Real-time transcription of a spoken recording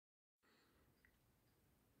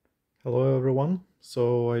Hello everyone.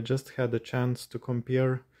 So I just had a chance to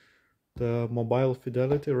compare the mobile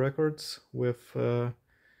fidelity records with the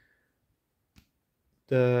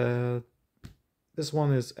this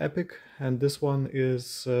one is Epic and this one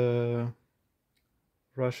is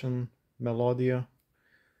Russian Melodia.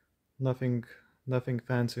 Nothing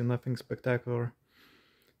fancy, nothing spectacular,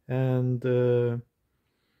 and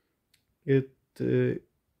it uh,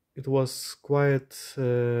 it was quite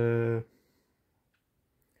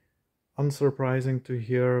unsurprising to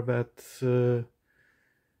hear that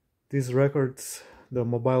these records, the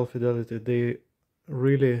mobile fidelity, they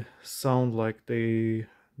really sound like they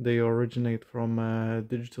originate from a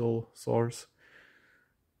digital source.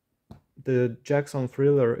 The Jackson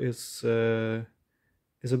Thriller is a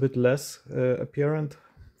bit less apparent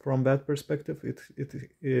from that perspective.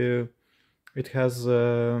 It has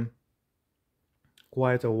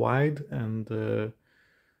quite a wide and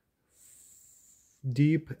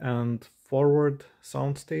deep and forward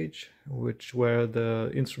soundstage, where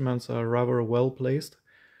the instruments are rather well placed,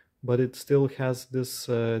 but it still has this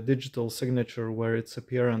digital signature where it's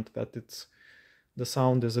apparent that the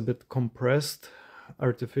sound is a bit compressed,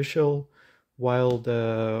 artificial, while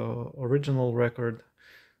the original record,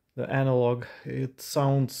 the analog, it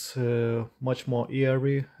sounds much more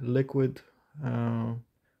airy, liquid,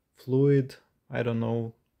 fluid. I don't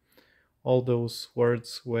know, all those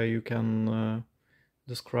words where you can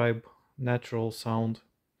describe natural sound.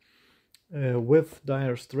 With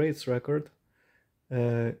Dire Straits record,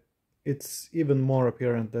 it's even more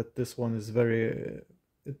apparent that this one is it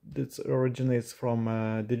originates from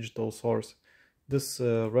a digital source. This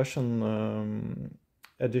Russian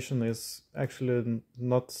edition is actually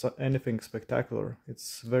not anything spectacular.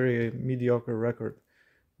 It's very mediocre record,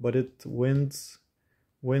 but it wins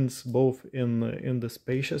both in the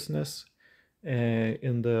spaciousness,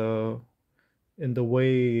 in the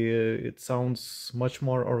way it sounds much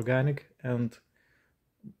more organic, and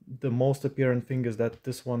the most apparent thing is that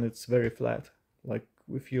this one, it's very flat. Like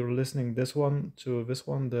if you're listening this one to this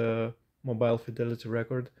one, the mobile fidelity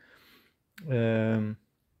record, the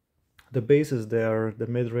basses there, the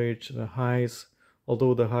mid-range, the highs,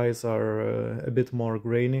 although the highs are a bit more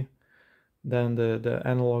grainy than the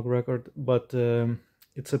analog record, but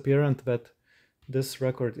it's apparent that this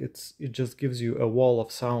record, it just gives you a wall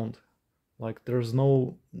of sound. Like there's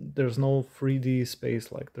no 3D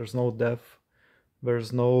space, like there's no depth,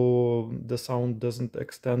 the sound doesn't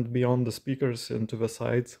extend beyond the speakers into the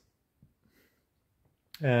sides,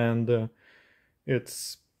 and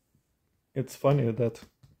it's funny that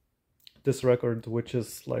this record, which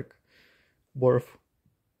is like worth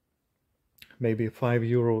maybe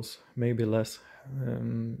 €5, maybe less,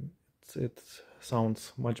 it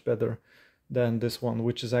sounds much better than this one,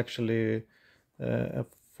 which is actually a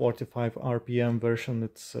 45 RPM version.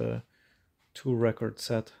 It's a 2-record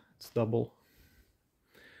set, it's double.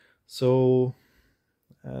 So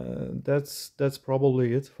that's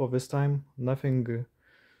probably it for this time. Nothing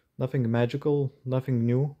magical, nothing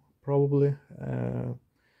new probably,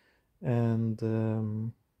 and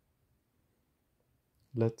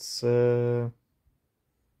let's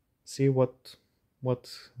see what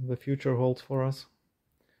the future holds for us.